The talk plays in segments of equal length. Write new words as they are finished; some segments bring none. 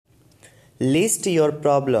List your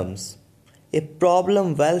problems. A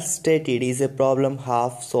problem well stated is a problem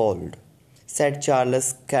half solved, said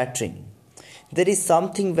Charles Kettering. There is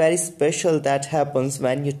something very special that happens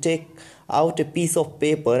when you take out a piece of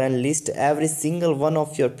paper and list every single one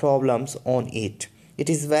of your problems on it. It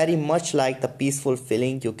is very much like the peaceful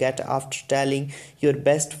feeling you get after telling your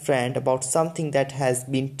best friend about something that has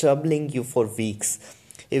been troubling you for weeks.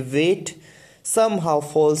 A weight somehow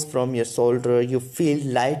falls from your shoulder, you feel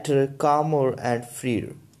lighter, calmer, and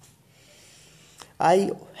freer.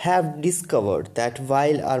 I have discovered that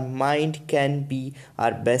while our mind can be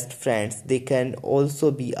our best friends, they can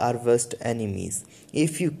also be our worst enemies.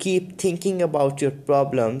 If you keep thinking about your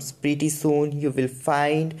problems, pretty soon you will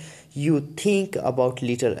find you think about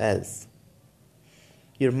little else.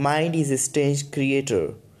 Your mind is a strange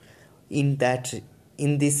creator in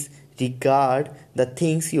this regard. The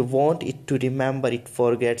things you want it to remember it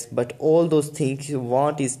forgets, but all those things you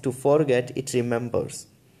want it to forget it remembers.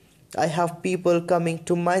 I have people coming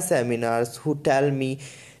to my seminars who tell me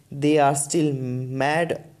they are still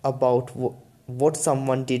mad about what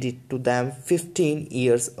someone did it to them 15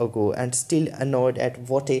 years ago and still annoyed at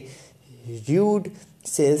what a rude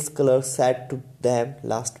sales clerk said to them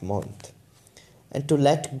last month. And to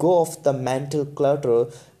let go of the mental clutter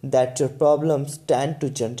that your problems tend to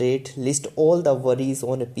generate, list all the worries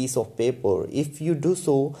on a piece of paper. If you do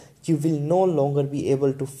so, you will no longer be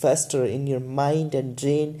able to fester in your mind and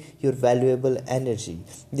drain your valuable energy.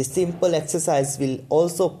 This simple exercise will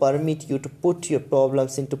also permit you to put your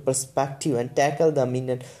problems into perspective and tackle them in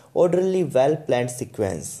an orderly, well-planned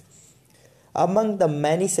sequence. Among the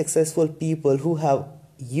many successful people who have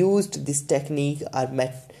used this technique are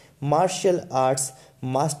martial arts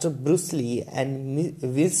master Bruce Lee and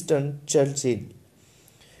Winston Churchill,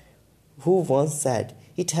 who once said,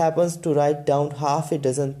 "It happens to write down half a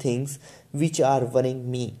dozen things which are worrying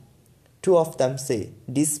me. Two of them say,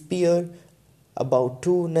 despair. About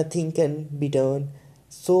two, nothing can be done,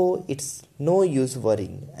 so it's no use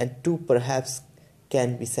worrying. And two perhaps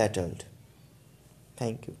can be settled."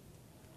 Thank you.